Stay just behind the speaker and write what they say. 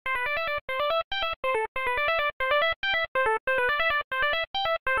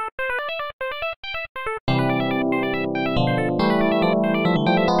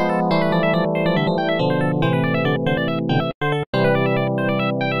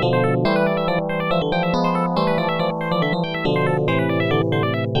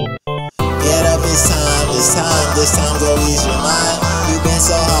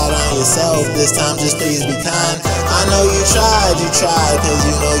hope this time just please be kind. I know you tried, cause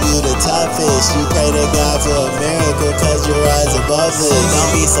you know you the toughest. You pray to God for a miracle, cause you rise above it.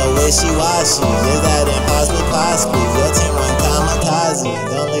 Don't be so wishy-washy, is that impossible possibly? Your team went kamikaze,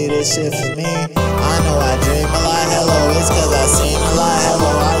 don't leave this shit for me. I know I dream a lot, hello, it's cause I seen a lot, hello.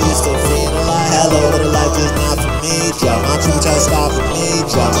 I used to feel a lot, hello, but life just not for me. Drop my crew try to stop for me,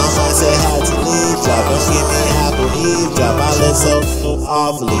 drop my mind said had to leave, drop, don't give me apple eve, drop. I live so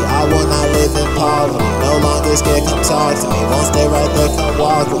awfully, I will not live in poverty. No longer scared, come talk to me. Won't stay right there, come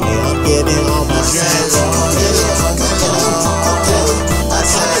walk with me. I'm getting on my dreams.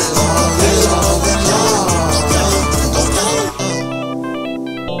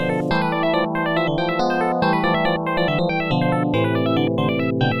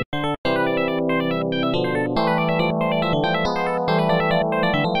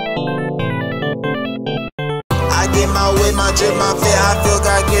 I get my way, my drip, my fit, I feel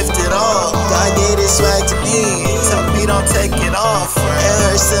God gifted all. God gave this swag to me, tell me don't take it off. It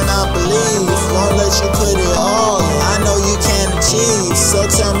hurts and I believe, won't let you put it all. I know you can achieve, so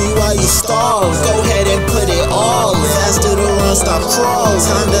tell me why you stall. Go ahead and put it all in. Faster to run, stop crawl.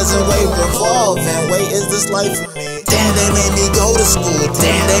 Time doesn't wait, revolve, and wait, is this life for me? Damn, they made me go to school.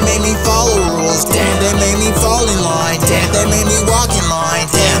 Damn, they made me follow rules. Damn, they made me fall in line. Damn, they made me walk in line.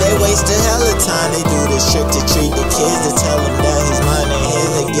 Damn, they wasted hella time. They do this trick to treat the kids, to tell them that he's mine and his.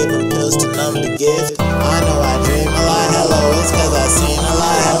 They give him pills to numb the gift. I know I dream a lot, hello, it's cause I seen a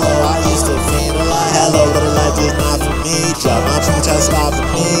lot, hello. I used to fiend a lot, hello, but life is not for me. Drop my phone, try to stop for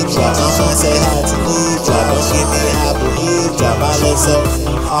me. Drop my phone, say had to leave. Drop, don't give me apple eve. Drop, I live so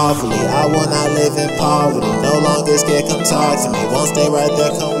awfully, I will not live in poverty. No longer scared, come talk to me. Won't stay right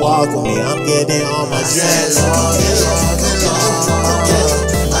there, come walk with me. I'm getting on my dreams.